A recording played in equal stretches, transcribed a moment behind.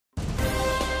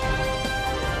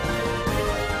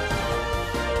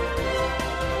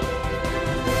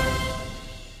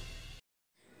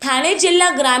ठाणे जिल्हा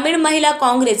ग्रामीण महिला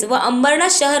काँग्रेस व अंबरनाथ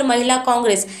शहर महिला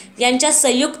काँग्रेस यांच्या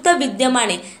संयुक्त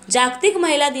विद्यमाने जागतिक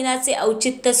महिला दिनाचे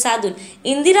औचित्य साधून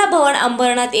इंदिरा भवन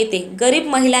अंबरनाथ येथे गरीब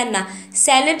महिलांना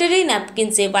सॅनिटरी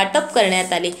नॅपकिनचे वाटप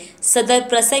करण्यात आले। सदर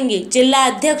प्रसंगी जिल्हा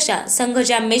अध्यक्षा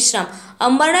संघजा मेश्राम,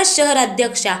 अंबरनाथ शहर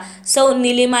अध्यक्षा सौ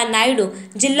निलिमा नायडू,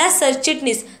 जिल्हा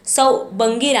सरचिटणीस सौ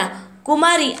बंगिरा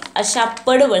कुमारी आशा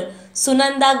पडवळ,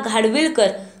 सुनंदा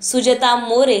घाडविळकर, सुजाता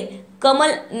मोरे,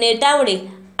 कमल नेटावडे,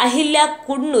 अहिल्या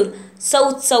कुडनूर, सौ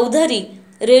चौधरी,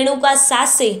 रेणुका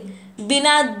सासे,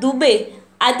 बीना दुबे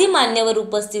आदी मान्यवर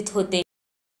उपस्थित होते।